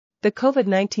The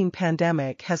COVID-19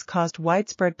 pandemic has caused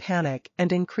widespread panic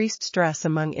and increased stress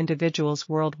among individuals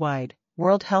worldwide,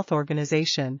 World Health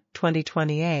Organization,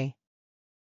 2020a.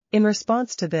 In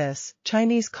response to this,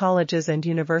 Chinese colleges and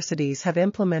universities have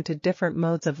implemented different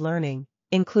modes of learning,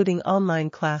 including online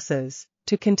classes,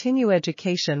 to continue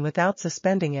education without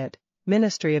suspending it,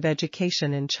 Ministry of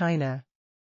Education in China.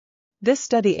 This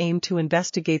study aimed to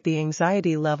investigate the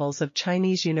anxiety levels of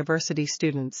Chinese university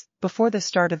students before the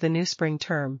start of the new spring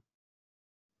term.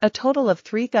 A total of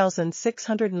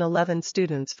 3,611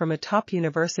 students from a top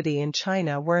university in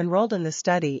China were enrolled in the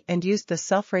study and used the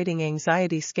Self-Rating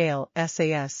Anxiety Scale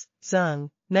 (SAS) Zhang,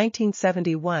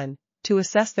 1971, to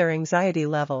assess their anxiety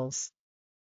levels.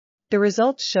 The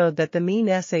results showed that the mean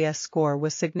SAS score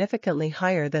was significantly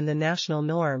higher than the national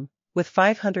norm, with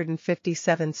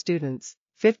 557 students,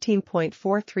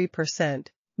 15.43%,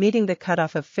 meeting the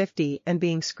cutoff of 50 and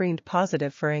being screened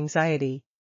positive for anxiety.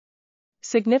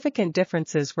 Significant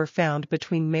differences were found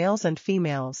between males and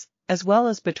females, as well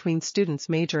as between students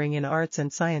majoring in arts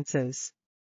and sciences.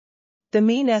 The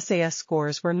mean SAS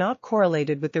scores were not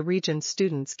correlated with the region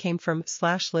students came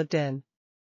from/lived in.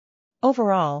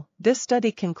 Overall, this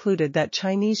study concluded that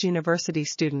Chinese university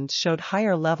students showed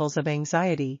higher levels of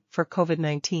anxiety for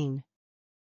COVID-19.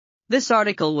 This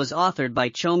article was authored by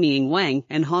Chongying, Wang,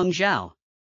 and Zhao.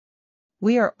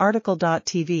 We are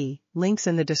RTCLTV, links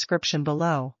in the description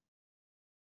below.